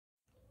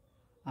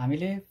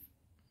हामीले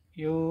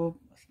यो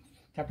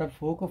च्याप्टर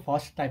 4 को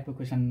फर्स्ट टाइपको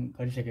क्वेसन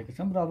गरिसकेको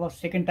छौँ र अब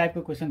सेकेन्ड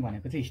टाइपको क्वेसन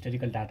भनेको चाहिँ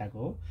हिस्टोरिकल डाटाको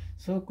हो।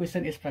 सो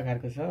क्वेसन यस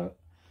प्रकारको छ,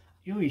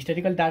 यो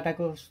हिस्टोरिकल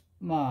डाटाको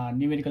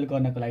न्युमेरिकल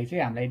गर्नको लागि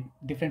चाहिँ हामीलाई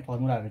डिफ्रेन्ट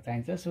फर्मुलाहरू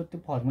चाहिन्छ। सो त्यो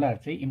फर्मुलाहरू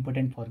चाहिँ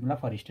important formula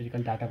for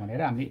historical data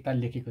भनेर हामीले यता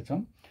लेखेको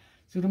छौँ।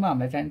 सुरुमा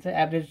हामीलाई चाहिन्छ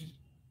average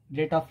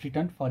rate of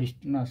return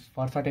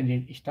for certain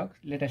rate stock.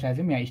 Latest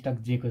चाहिँ यहाँ स्टक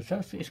जेको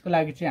छ। सो यसको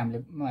लागि चाहिँ हामीले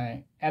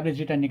एभरेज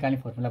रिटर्न निकाल्ने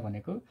फर्मुला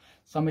भनेको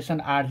समेसन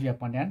आरजे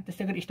अपन एन।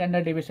 त्यस्तै गरी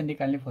स्ट्यान्डर्ड डेभिएसन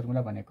निकाल्ने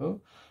फर्मुला भनेको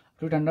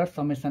root under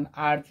summation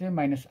RJ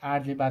minus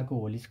RJ बारको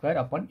whole square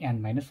upon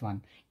an minus 1।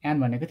 An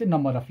भनेको चाहिँ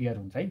नम्बर अफ इयर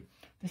हुन्छ है।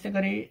 त्यस्तै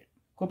गरी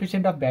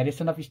coefficient of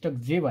variation of stock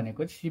जे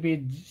भनेको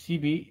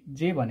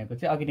सिबिजे भनेको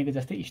चाहिँ अघि नैको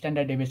जस्तै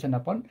standard deviation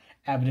upon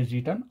average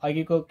return.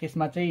 अघिको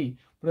केसमा चाहिँ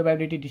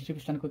प्रोबेबिलिटी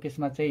डिस्ट्रिब्युसनको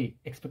केसमा चाहिँ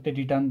एक्सपेक्टेड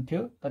रिटर्न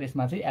थियो, तर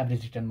यसमा चाहिँ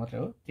एभरेज रिटर्न मात्रै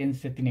हो,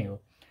 चेन्ज त्यति नै हो।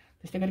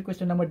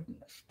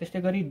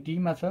 त्यस्तै गरी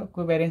डीमा छ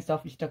कोभ्यारिएन्स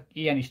of stock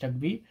A and stock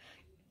be.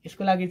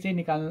 यसको लागि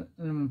चाहिँ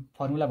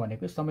फर्मुला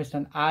भनेको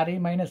summation RA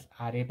minus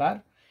RA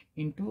bar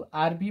into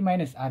R B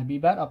minus R B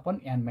bar upon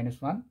an minus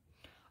 1।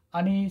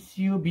 अनि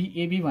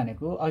सिओबिएबी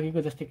भनेको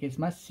अघिको जस्तै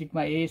केसमा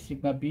sigma A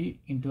sigma be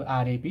into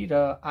RAB र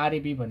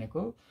आरएबी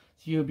भनेको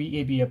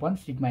सिओबिएबी upon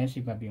sigma A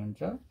sigma be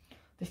हुन्छ।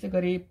 त्यस्तै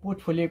गरी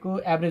पोर्टफोलियोको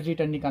एभरेज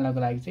रिटर्न निकाल्नको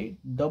लागि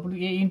चाहिँ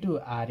डब्लुए into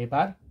RA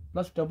bar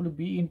plus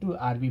WB into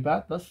R B bar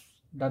plus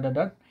dot dot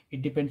dot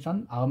it depends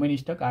on how many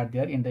stock are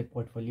there in the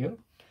portfolio.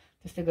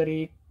 त्यस्तै गरी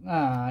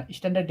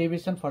standard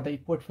deviation for the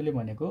portfolio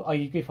भनेको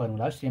अघिकै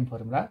formula same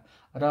formula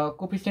र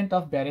coefficient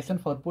of variation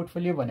for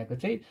portfolio भनेको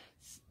चाहिँ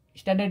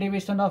standard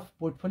deviation of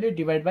portfolio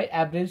divide by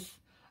average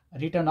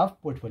return of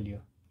portfolio,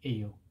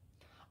 यही हो।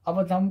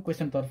 अब जाउँ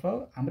क्वेसनतर्फ।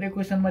 हाम्रो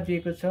क्वेसनमा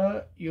दिएको छ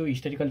यो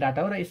हिस्टोरिकल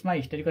डाटा हो र यसमा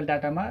हिस्टोरिकल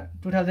डाटामा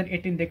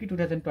 2018 देखि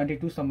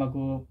 2022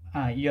 सम्मको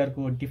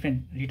इयरको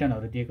डिफ्रेन्ट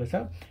रिटर्नहरू दिएको छ।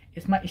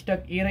 यसमा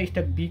स्टक ए र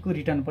स्टक बी को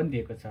रिटर्न पनि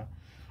दिएको छ।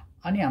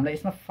 अनि हामीलाई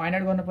यसमा फाइन्ड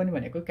आउट गर्नुपर्ने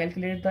भनेको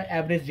calculate the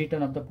average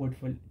return of the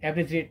portfolio,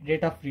 average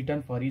rate of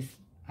return for is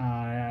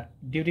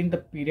during the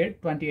period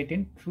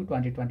 2018 through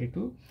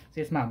 2022।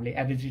 So यसमा हामीले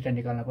एभरेज रिटर्न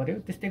निकाल्नु पर्यो।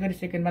 त्यस्तै गरी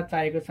सेकेन्डमा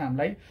चाहिएको छ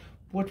हामीलाई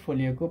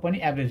पोर्टफोलियोको पनि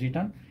average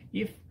return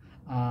if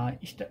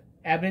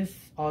average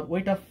or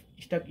weight of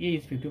stock A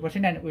is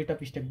 50% and weight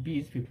of stock be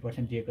is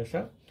 50% दिएको छ।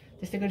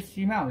 त्यस्तै गरी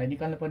सीमा हामीलाई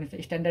निकाल्नु पर्ने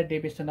छ standard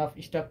deviation of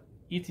stock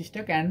each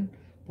stock and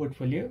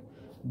portfolio.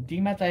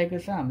 डीमा चाहिएको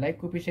छ हामीलाई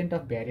coefficient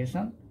of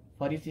variation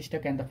for each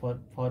stock and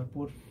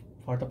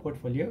for the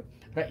portfolio.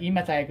 र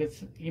इमा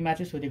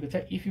चाहिँ सोधेको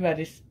छ if you are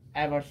risk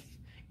averse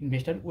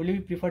investor will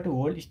you prefer to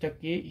hold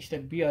stock A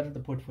stock be or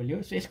the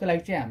portfolio. So यसको लागि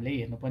चाहिँ हामीले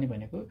हेर्नुपर्ने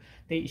भनेको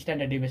त्यही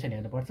स्ट्यान्डर्ड डेभिएसन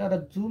हेर्नुपर्छ र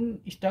जुन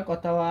स्टक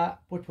अथवा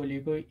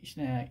पोर्टफोलियोको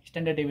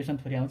स्ट्यान्डर्ड डेभिएसन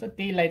थोरै आउँछ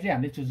त्यहीलाई चाहिँ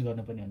हामीले चुज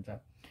गर्नुपर्ने हुन्छ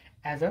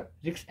as a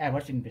risk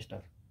averse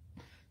investor.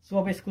 So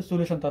अब यसको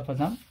सोल्युसनतर्फ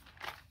जाउँ।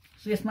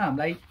 सो यसमा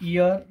हामीलाई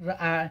इयर र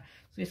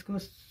सो यसको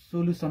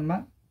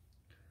सोल्युसनमा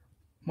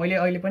मैले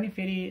अहिले पनि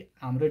फेरि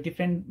हाम्रो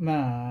डिफ्रेन्टमा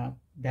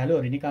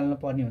भ्यालुहरू निकाल्नु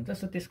पर्ने हुन्छ।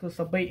 सो त्यसको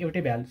सबै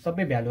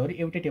भ्यालुहरू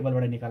एउटै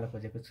टेबलबाट निकाल्न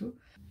खोजेको छु।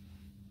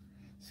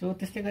 सो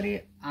त्यस्तै गरी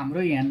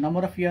हाम्रो यहाँ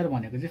नम्बर अफ इयर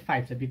भनेको चाहिँ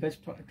 5 छ, बिकज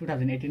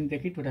 2018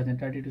 देखि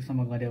 2032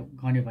 सम्म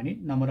गण्यो भने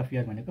नम्बर अफ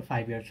इयर भनेको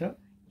 5 इयर छ।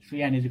 So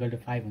an is equal to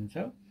 5 हुन्छ।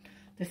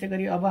 त्यस्तै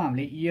गरी अब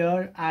हामीले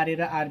इयर आरए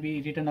र आरबी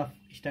रिटर्न अफ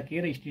स्टक ए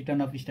र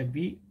return of stock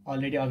be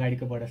already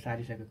अगाडिकोबाट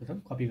सारिसकेको छौँ,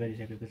 कपी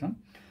गरिसकेको छौँ।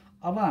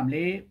 अब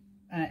हामीले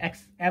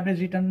एभरेज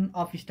रिटर्न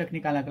अफ स्टक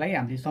निकाल्नको लागि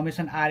हामीले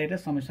समेसन आरए र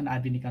समेसन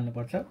आरबी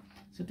निकाल्नुपर्छ।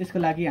 सो त्यसको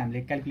लागि हामीले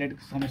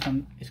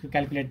यसको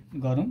क्याल्कुलेट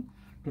गरौँ।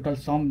 Total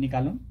sum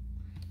निकालौँ।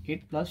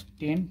 8 +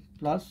 10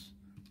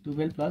 +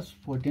 12 +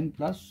 14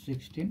 +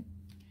 16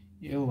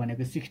 यो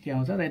भनेको 60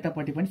 आउँछ र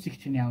यतापट्टि पनि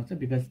 60 नै आउँछ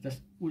बिकज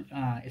जस्ट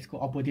यसको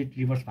अपोजिट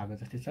रिभर्स भएको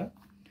जस्तै छ।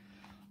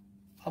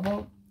 अब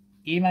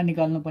एमा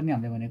निकाल्नुपर्ने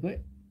हामीले भनेको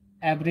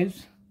एभरेज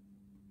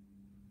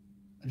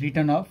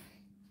रिटर्न अफ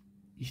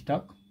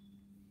स्टक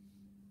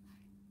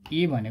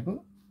ए भनेको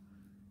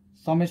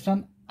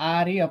summation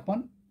RA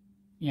upon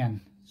an.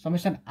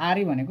 Summation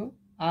RA भनेको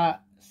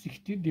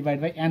 60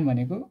 डिभाइड बाई एन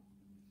भनेको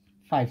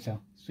 5 छ।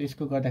 सो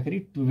यसको गर्दाखेरि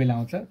 12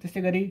 आउँछ।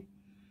 त्यस्तै गरी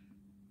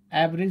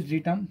average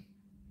return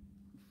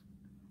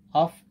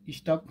of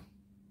stock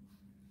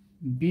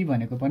be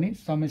भनेको पनि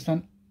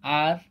summation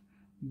R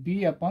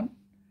B upon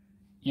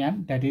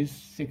an that is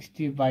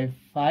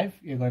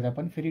 60/5 यो गर्दा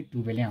पनि फेरि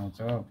 12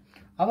 आउँछ।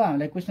 अब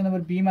हामीलाई क्वेसन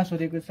नम्बर बीमा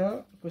सोधेको छ।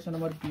 क्वेसन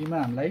नम्बर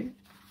बीमा हामीलाई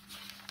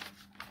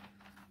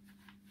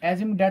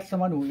assume that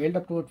someone who held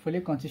a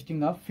portfolio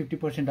consisting of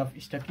 50% of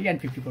stock A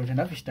and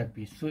 50% of stock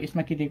B. So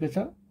यसमा के दिएको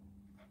छ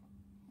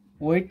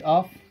weight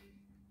of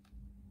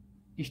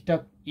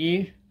stock A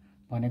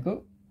भनेको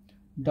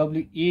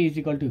WA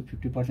is equal to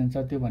 50%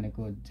 छ, त्यो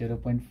भनेको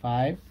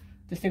 0.5।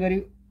 त्यस्तै गरी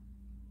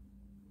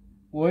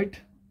weight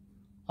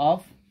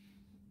of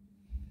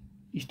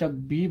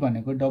stock B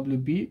भनेको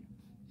WB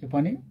यो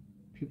पनि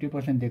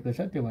 50% दिएको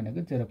छ, त्यो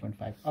भनेको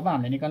 0.5। अब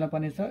हामीले निकाल्नु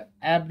पर्ने छ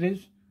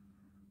average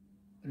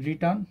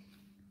return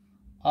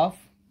of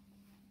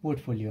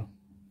portfolio.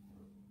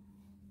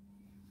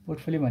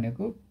 Portfolio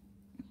भनेको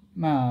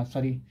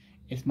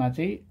यसमा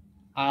चाहिँ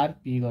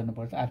आरपी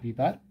गर्नुपर्छ आरपी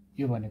बार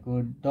यो भनेको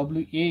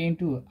डब्लुए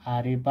इन्टु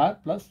आरए बार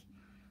प्लस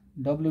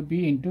डब्लुबी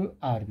इन्टु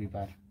आरबी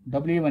बार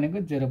डब्लुए भनेको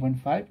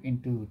 0.5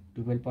 इन्टु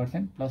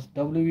 12% प्लस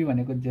डब्लुबी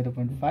भनेको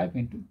 0.5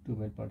 इन्टु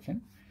 12%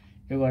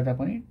 यो गर्दा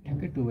पनि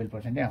ठ्याक्कै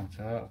 12% आउँछ।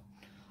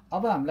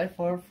 अब हामीलाई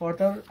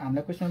फर्दर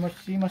हामीलाई क्वेसन नम्बर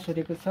सी मा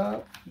सोधेको छ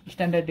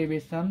स्ट्यान्डर्ड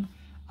डेभिएसन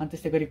अनि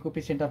त्यसै गरी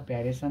कोएफिसिएन्ट अफ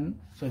भ्यारिएसन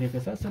सोधेको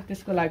छ। सो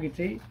त्यसको लागि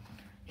चाहिँ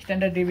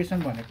स्ट्यान्डर्ड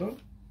डेभिएसन भनेको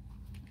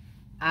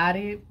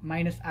RA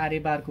minus RA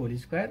बारको whole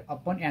square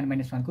upon an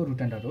minus 1 को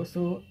रुट अन्डर हो।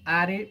 सो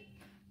आरए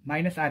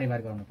माइनस आरए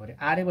बार गर्नु पर्यो।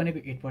 आरए भनेको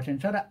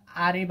 8% छ र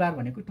आरए बार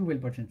भनेको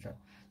 12% छ।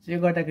 सो यो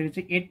गर्दाखेरि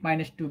चाहिँ 8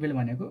 माइनस 12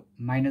 भनेको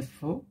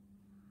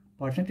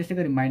 -4%, त्यसै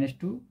गरी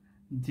 -2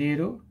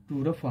 0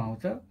 2 र 4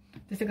 आउँछ।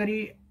 त्यसै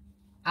गरी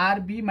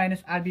आरबी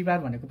माइनस आरबी बार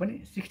भनेको पनि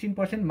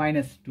 16%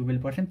 माइनस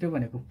 12% त्यो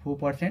भनेको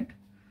 4%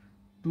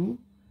 2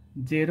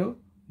 0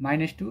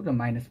 -2 र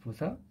 -4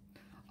 छ।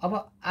 अब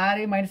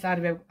आरए माइनस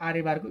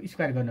आरए बारको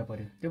स्क्वायर गर्नु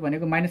पर्यो। त्यो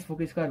भनेको -4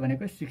 को स्क्वायर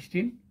भनेको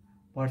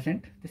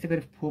 16%, त्यसै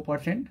गरी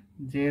 4%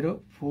 0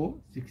 4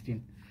 16,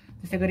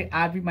 त्यसै गरी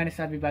आरबी माइनस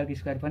आरबी बारको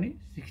स्क्वायर पनि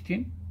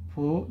 16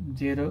 4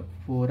 0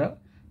 4 र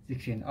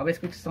 16। अब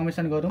यसको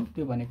समेसन गरौँ।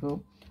 त्यो भनेको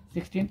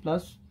 16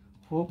 प्लस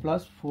 4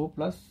 प्लस 4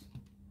 प्लस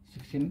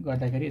 16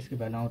 गर्दाखेरि यसको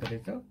भ्यालु आउँदो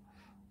रहेछ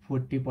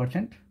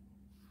 40%।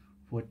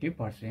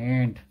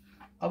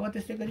 अब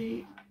त्यसै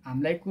गरी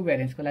हामीलाई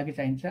कोभ्यारियन्सको लागि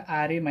चाहिन्छ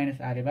आरए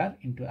माइनस आरए बार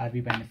इन्टु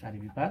आरबी माइनस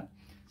आरबी बार।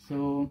 सो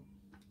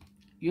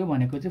यो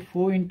भनेको चाहिँ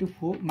 4 इन्टु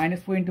 4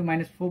 -4 इन्टु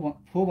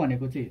 -4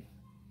 भनेको चाहिँ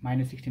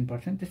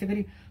 -16%, त्यसै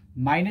गरी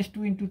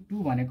 -2 इन्टु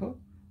 2 भनेको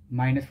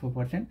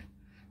 -4%,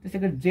 त्यसै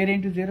गरी 0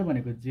 इन्टु 0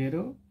 भनेको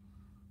 0,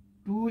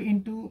 2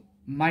 इन्टु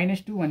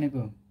 -2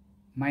 भनेको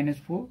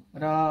 -4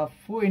 र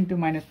 4 इन्टु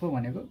 -4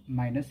 भनेको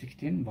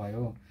 -16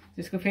 भयो।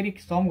 त्यसको फेरि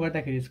सम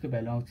गर्दाखेरि यसको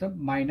भ्यालु आउँछ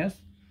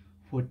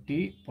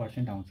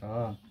 -40% आउँछ।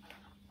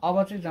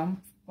 अब चाहिँ जाउँ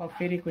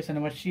फेरि क्वेसन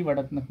नम्बर सीबाट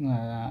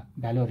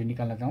भ्यालुहरू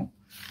निकाल्न जाउँ।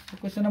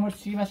 क्वेसन नम्बर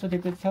सीमा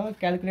सोधेको छ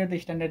calculate the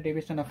standard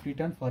deviation of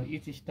return for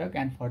each stock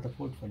and for the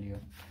portfolio.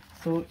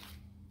 So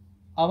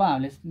अब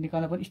हामीले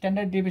निकाल्नु पर्यो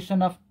स्ट्यान्डर्ड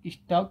डेभिएसन अफ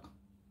स्टक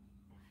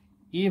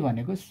ए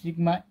भनेको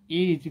sigma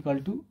A is equal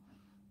to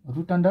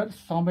root under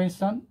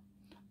summation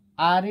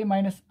RA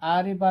minus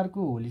RA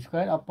बारको whole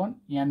square upon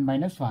an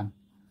minus 1।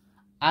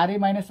 RA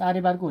minus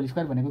RA बारको whole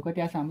square भनेको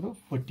कति आछ हाम्रो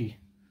 40।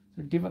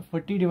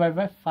 40 divide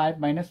by 5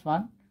 minus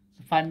 1,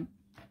 5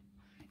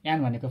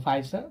 an भनेको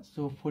 5 छ।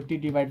 So 40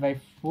 divide by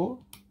 4,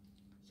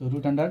 so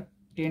root under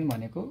 10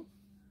 भनेको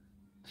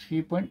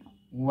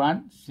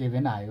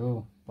 3.17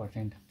 आयो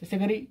 %। त्यसै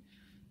गरी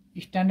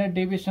standard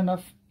deviation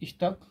of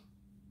stock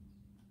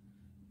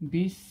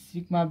be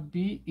sigma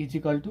be is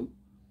equal to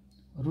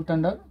root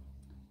under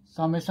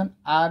summation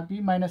R B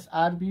minus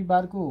R B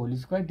बारको whole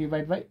square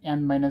divide by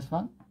an minus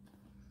 1।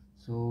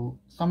 So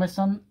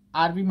summation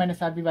R B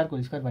minus R B बारको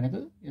whole square भनेको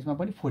यसमा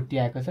पनि 40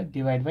 आएको छ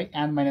divide by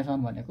an minus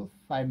 1 भनेको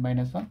 5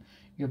 minus 1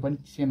 यो पनि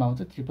same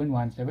आउँछ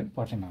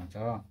 3.17% आउँछ।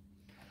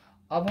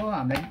 अब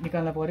हामीलाई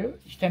निकाल्न पर्यो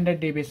स्ट्यान्डर्ड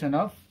डेभिएसन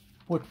अफ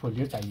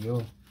पोर्टफोलियो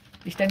चाहियो।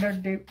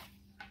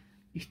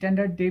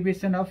 स्ट्यान्डर्ड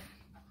डेभिएसन अफ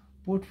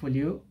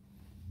पोर्टफोलियो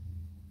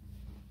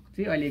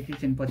चाहिँ अहिले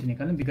एकछिन पछि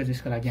निकाल्नु बिकज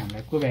यसको लागि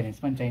हामीलाई कोभ्यारियन्स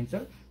पनि चाहिन्छ।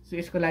 सो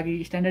यसको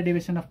लागि स्ट्यान्डर्ड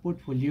डेभिएसन अफ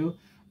पोर्टफोलियो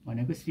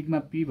भनेको सिग्मा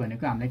पी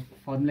भनेको हामीलाई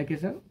फर्मुला के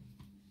छ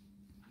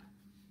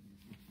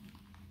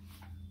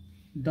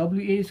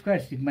डब्लुए square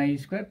sigma A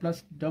square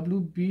plus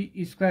WB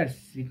square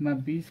sigma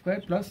be square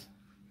plus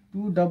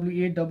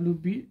 2WA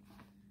WB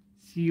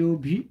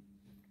COB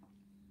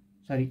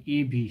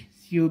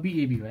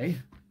AB हो है।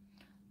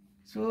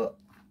 सो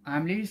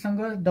हामीलेसँग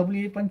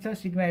WA पनि छ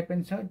सिग्मा ए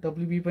पनि छ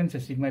WB पनि छ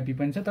सिग्मा बी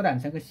पनि छ तर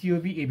हामीसँग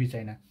COB AB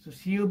छैन। सो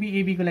COB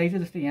AB को लागि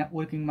चाहिँ जस्तै यहाँ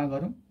वर्किङमा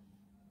गरौँ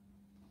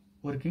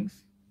वर्किङ्स।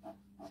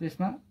 सो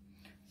यसमा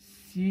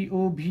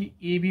COB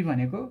AB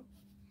भनेको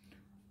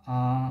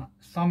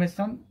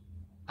summation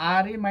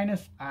RA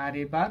minus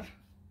RA bar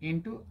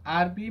into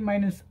R B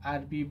minus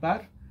R B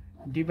bar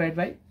divide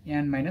by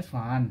an minus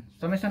 1।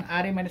 Summation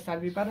RA minus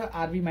R B बार र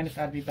आरबी माइनस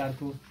आरबी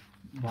बारको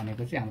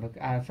भनेको चाहिँ हाम्रो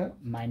आएको छ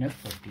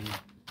 -40।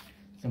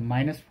 So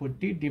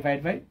 -40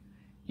 divide by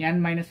an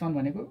minus 1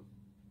 भनेको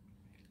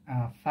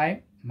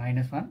 5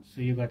 माइनस 1।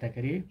 सो यो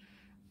गर्दाखेरि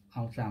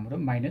आउँछ हाम्रो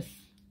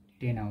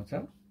 -10 आउँछ।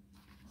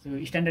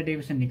 सो स्ट्यान्डर्ड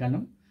डेभिएसन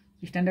निकाल्नु।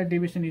 Standard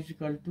deviation is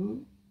equal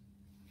to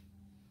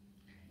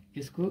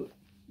यसको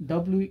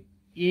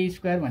WA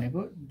स्क्वायर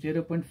भनेको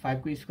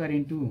 0.5 को स्क्वायर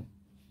इन्टु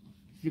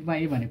सिग्मा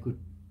ए भनेको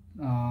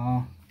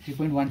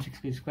 3.16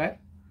 को स्क्वायर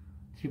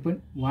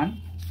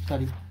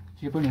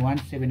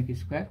 3.17 को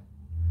स्क्वायर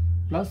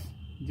प्लस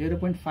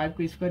 0.5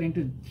 को स्क्वायर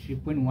इन्टु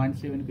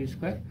 3.17 को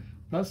square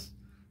plus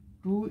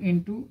 2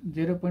 into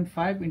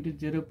 0.5 into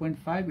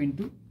 0.5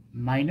 into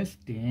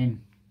 -10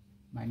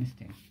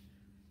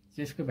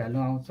 यसको भ्यालु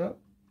आउँछ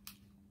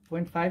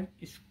 0.5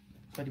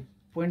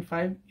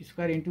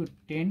 स्क्वायर इन्टु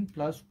 10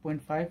 प्लस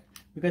 0.5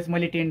 बिकज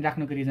मैले 10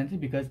 राख्नुको रिजन चाहिँ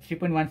बिकज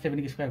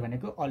 3.17 को स्क्वायर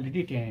भनेको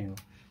अलरेडी 10 हो।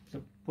 So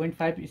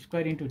 0.5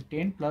 square into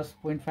 10 plus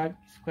 0.5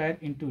 square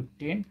into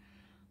 10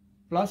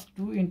 plus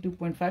 2 into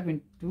 0.5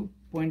 into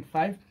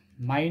 0.5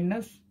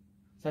 minus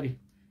sorry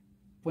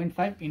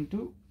 0.5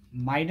 into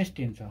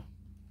 -10 छ,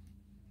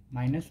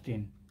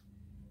 -10।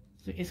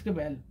 सो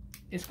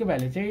यसको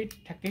भ्यालु चाहिँ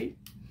ठ्याक्कै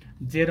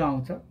 0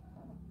 आउँछ।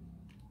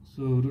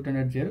 So root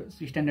under 0,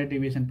 so standard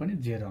deviation पनि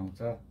 0 आउँछ।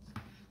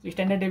 So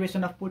standard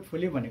deviation of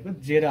portfolio भनेको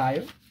 0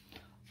 आयो।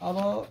 अब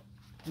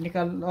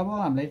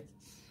हामीलाई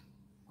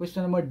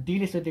क्वेसन नम्बर डी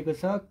ले सोधेको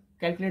छ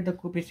calculate the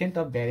coefficient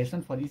of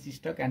variation for each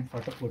stock and for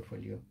the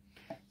portfolio.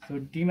 So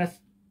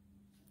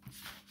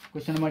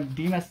question number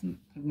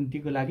D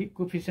को लागि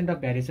कोएफिसिएन्ट अफ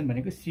भेरिएसन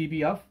भनेको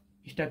सिबी अफ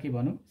स्टकी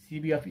भनौँ,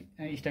 सिबी अफ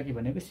स्टकी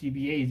भनेको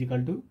सिबिए is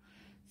equal to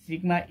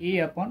sigma A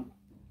upon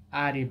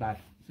RA bar.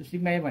 So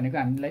sigma ए भनेको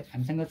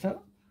हामीसँग छ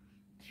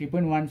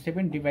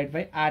 3.17 divide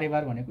by RA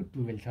बार भनेको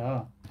 12 छ।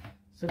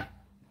 सो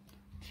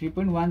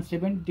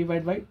 3.17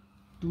 डिभाइड बाई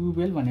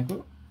 12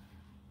 भनेको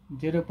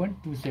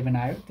 0.27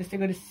 आयो। त्यस्तै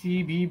गरी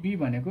सिबिबी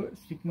भनेको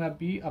sigma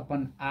be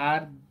upon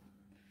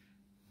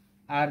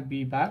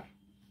R B bar,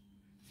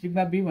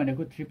 sigma be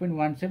भनेको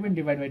 3.17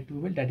 divide by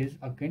 12 that is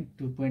again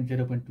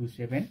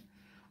 0.27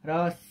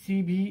 र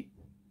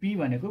सिबिपी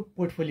भनेको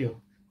portfolio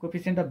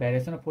coefficient of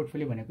variation of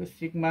portfolio भनेको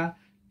सिग्मा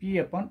पी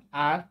अपन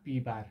आरपी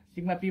बार।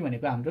 सिग्मा पी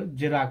भनेको हाम्रो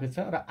 0 आएको छ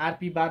र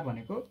आरपी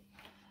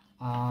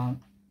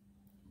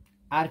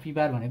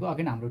बार भनेको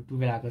अगेन हाम्रो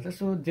 12 आएको छ।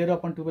 सो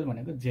 0/12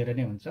 भनेको 0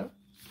 नै हुन्छ।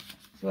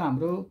 सो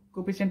हाम्रो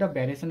coefficient of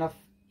variation of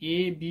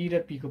A B र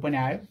पी को पनि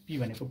आयो, पी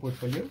भनेको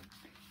पोर्टफोलियो।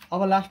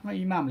 अब लास्टमा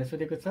ईमा हामीले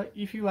सोधेको छ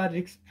if you are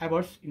risk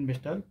averse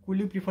investor could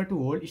you prefer to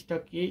hold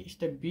stock A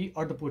stock be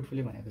or the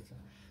portfolio भनेको छ।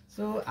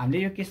 सो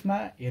हामीले यो केसमा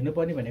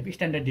हेर्नुपर्ने भनेको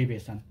standard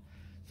deviation.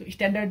 So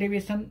standard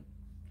deviation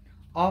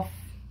of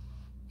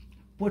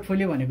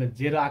portfolio भनेको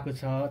 0 आएको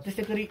छ।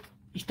 त्यस्तै गरी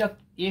स्टक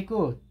ए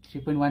को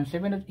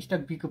 3.17 र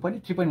स्टक बी को पनि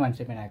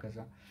 3.17 आएको छ।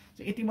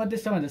 सो यति मध्ये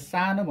सबभन्दा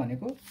सानो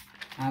भनेको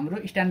हाम्रो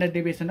स्ट्यान्डर्ड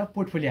डेभिएसन अफ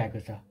पोर्टफोलियो आएको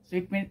छ। So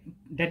it mean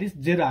that is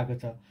 0 आएको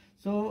छ।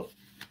 सो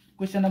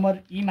क्वेसन नम्बर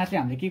ईमा चाहिँ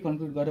हामीले के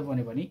कन्क्लुड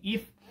गर्नुपर्ने भने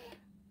if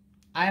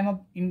I am a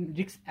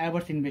risk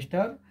averse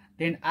investor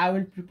then I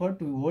will prefer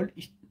to hold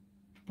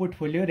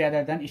portfolio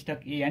rather than stock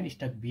A and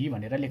stock be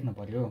भनेर लेख्नु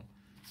पर्यो।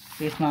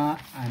 त्यसमा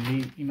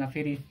हामीले ईमा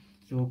फेरि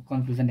जो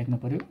कन्क्लुजन लेख्नु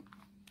पर्यो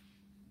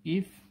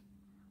if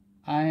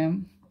I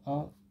am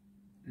a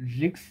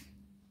risk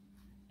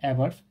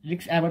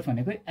averse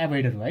भनेको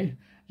एभोइडर हो है,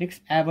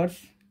 risk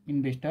averse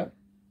investor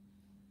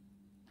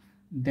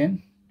then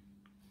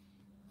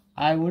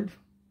I would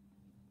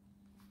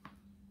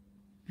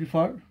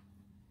prefer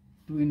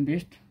to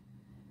invest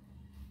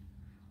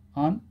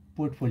on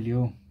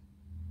portfolio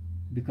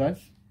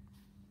because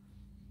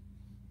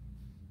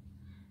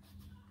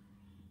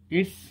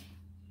its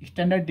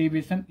standard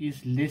deviation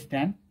is less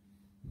than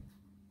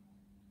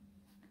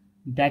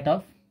that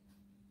of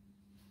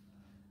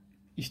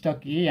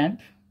stock A and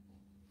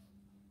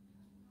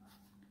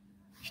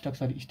stock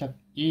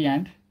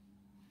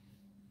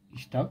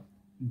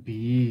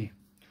B।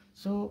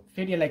 So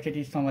फेरि यसलाई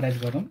चाहिँ summarise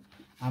गरौँ।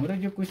 हाम्रो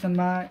यो question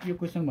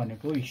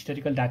भनेको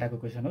हिस्टोरिकल डाटाको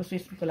क्वेसन हो। सो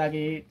यसको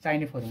लागि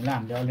चाहिने फर्मुला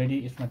हामीले अलरेडी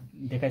यसमा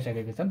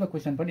देखाइसकेको छौँ र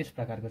क्वेसन पनि यस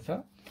प्रकारको छ।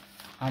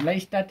 हामीलाई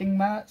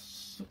स्टार्टिङमा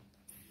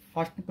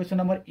फर्स्ट क्वेसन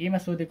नम्बर एमा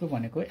सोधेको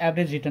भनेको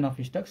average return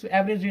of stock. So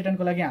average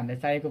रिटर्नको लागि हामीलाई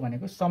चाहिएको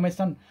भनेको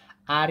समेसन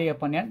आरए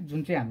अपन एन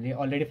जुन चाहिँ हामीले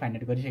अलरेडी फाइन्ड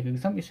आउट गरिसकेको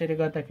छौँ। यसरी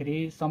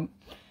गर्दाखेरि some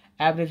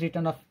average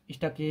return of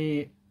stock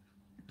ए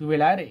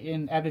 12 आयो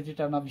and average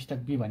return of stock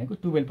be भनेको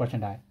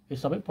 12% आयो। यो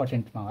सबै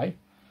पर्सेन्टमा है।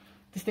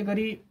 त्यस्तै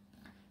गरी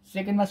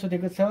सेकेन्डमा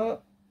सोधेको छ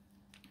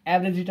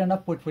एभरेज रिटर्न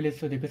अफ पोर्टफोलियो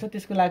सोधेको छ।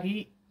 त्यसको लागि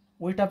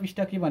वेट अफ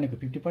स्टक ए भनेको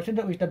 50%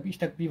 र वेट अफ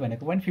स्टक बी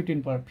भनेको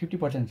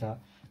 50% छ।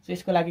 सो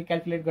यसको लागि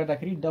क्याल्कुलेट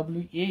गर्दाखेरि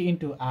डब्लुए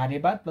इन्टु आरए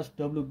बार प्लस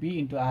डब्लुबी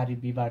इन्टु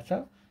आरबी बार छ।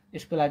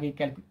 यसको लागि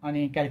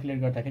क्याल्कुलेट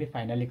गर्दाखेरि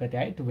फाइनली कति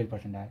आयो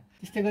 12% आयो।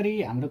 त्यस्तै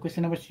गरी हाम्रो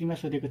क्वेसन नम्बर सीमा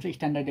सोधेको छ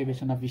standard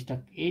deviation of stock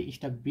A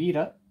stock be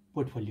र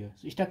पोर्टफोलियो।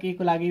 सो स्टक ए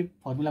को लागि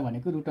फर्मुला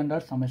भनेको root under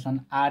summation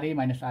RA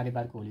minus RA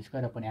बारको whole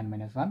square upon an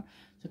minus 1।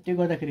 So त्यो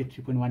गर्दाखेरि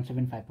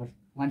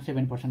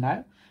 3.17%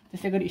 आयो।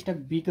 त्यसै गरी स्टक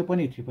बी को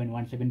पनि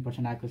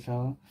 3.17% आएको छ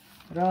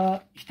र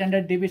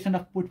स्ट्यान्डर्ड डेभिएसन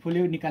अफ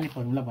पोर्टफोलियो निकाल्ने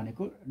फर्मुला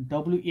भनेको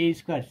डब्लुए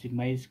square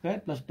sigma A square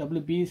plus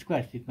WB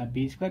square sigma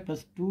be square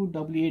plus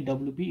 2WA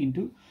WB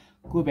into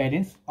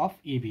कोभ्यारिएन्स of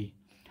AB.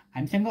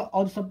 हामीसँग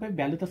अरू सबै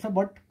भ्यालु त छ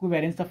बट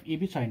कोभ्यारिएन्स अफ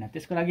एबी छैन।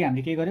 त्यसको लागि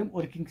हामीले के गर्यौँ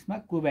वर्किङ्समा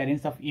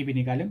कोभ्यारिएन्स अफ एबी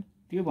निकाल्यौँ।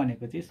 त्यो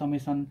भनेको चाहिँ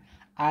summation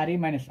RA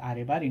minus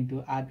RA bar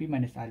into R B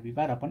minus R B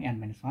bar upon an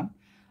minus 1।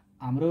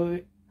 हाम्रो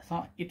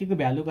यतिको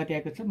भ्यालु कति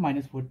आएको छ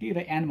 -40 र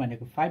एन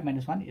भनेको 5 -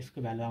 1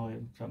 यसको भ्यालु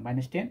आउँछ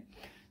 -10।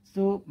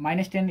 सो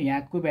 -10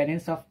 यहाँ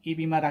कोभ्यारिएन्स अफ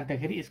एबीमा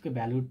राख्दाखेरि यसको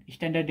value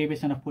standard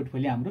deviation of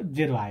portfolio हाम्रो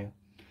 0 आयो।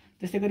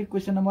 त्यस्तै गरी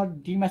क्वेसन नम्बर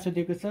डीमा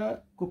सोधेको छ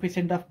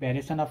coefficient of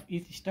variation of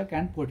each stock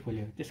and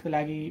portfolio. त्यसको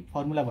लागि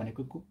फर्मुला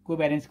भनेको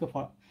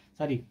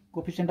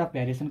कोएफिसिएन्ट अफ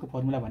भेरिएसनको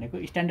फर्मुला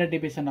भनेको standard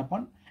deviation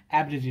upon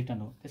average return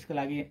हो। त्यसको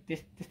लागि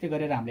त्यस्तै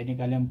गरेर हामीले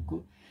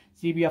निकाल्यौँ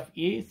सिबी of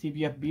A,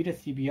 CV of be र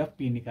सिबी अफ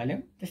पी निकाल्यौँ।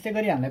 त्यस्तै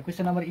गरी हामीलाई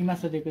क्वेसन नम्बर ईमा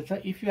सोधेको छ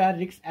if you are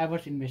risk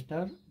averse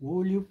investor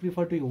will you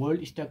prefer to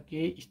hold stock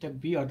A stock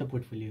be or the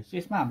portfolio. So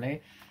यसमा हामीलाई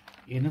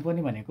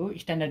हेर्नुपर्ने भनेको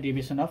स्ट्यान्डर्ड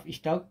डेभिएसन अफ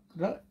स्टक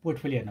र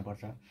पोर्टफोलियो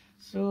हेर्नुपर्छ।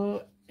 सो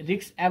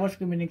रिस्क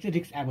एभर्सको मिनिङ चाहिँ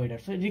रिस्क एभोइडर।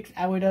 सो रिस्क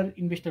एभोइडर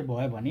इन्भेस्टर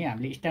भयो भने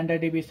हामीले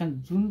स्ट्यान्डर्ड डेभिएसन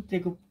जुन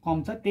चाहिँको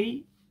कम छ त्यही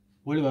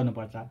होल्ड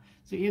गर्नुपर्छ।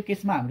 सो यो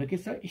केसमा हाम्रो के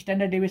छ,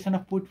 standard deviation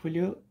of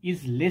portfolio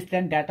is less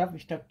than that of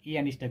stock A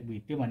and stock be.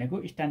 त्यो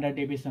भनेको स्ट्यान्डर्ड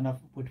डेभिएसन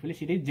अफ पोर्टफोलियो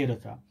सिधै 0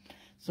 छ।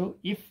 So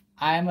if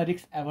I am a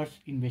risk averse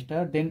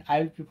investor then I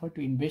will prefer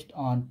to invest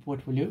on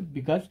portfolio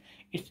because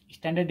it's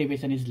standard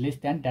deviation is less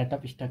than that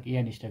of stock A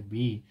and stock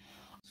be.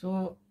 So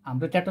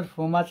हाम्रो chapter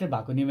 4 मा चाहिँ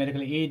भएको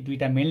numerical ए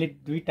दुईटा mainly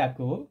दुई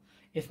टाइपको हो।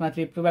 यसमा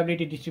चाहिँ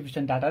प्रोबेबिलिटी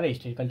डिस्ट्रिब्युसन डाटा र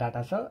हिस्टोरिकल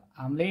डाटा छ।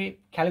 हामीले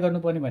ख्याल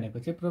गर्नुपर्ने भनेको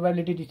चाहिँ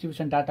प्रोबेबिलिटी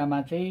डिस्ट्रिब्युसन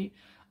डाटामा चाहिँ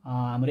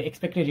हाम्रो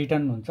एक्सपेक्टेड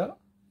रिटर्न हुन्छ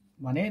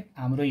भने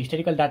हाम्रो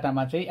हिस्टोरिकल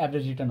डाटामा चाहिँ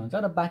एभरेज रिटर्न हुन्छ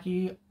र बाँकी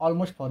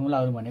अलमोस्ट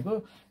फर्मुलाहरू भनेको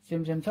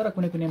सेम छ र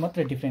कुनै कुनै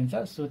मात्रै डिफ्रेन्स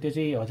छ। सो त्यो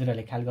चाहिँ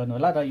हजुरहरूले ख्याल गर्नु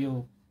होला र यो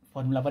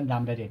फर्मुला पनि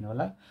राम्ररी हेर्नु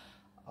होला।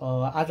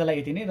 आजलाई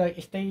यति नै, र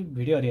यस्तै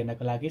भिडियोहरू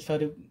हेर्नको लागि सर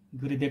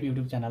गुरुदेव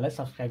युट्युब च्यानललाई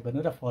सब्सक्राइब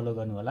गर्नु र फलो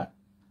गर्नु होला।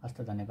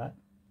 हस्त, धन्यवाद।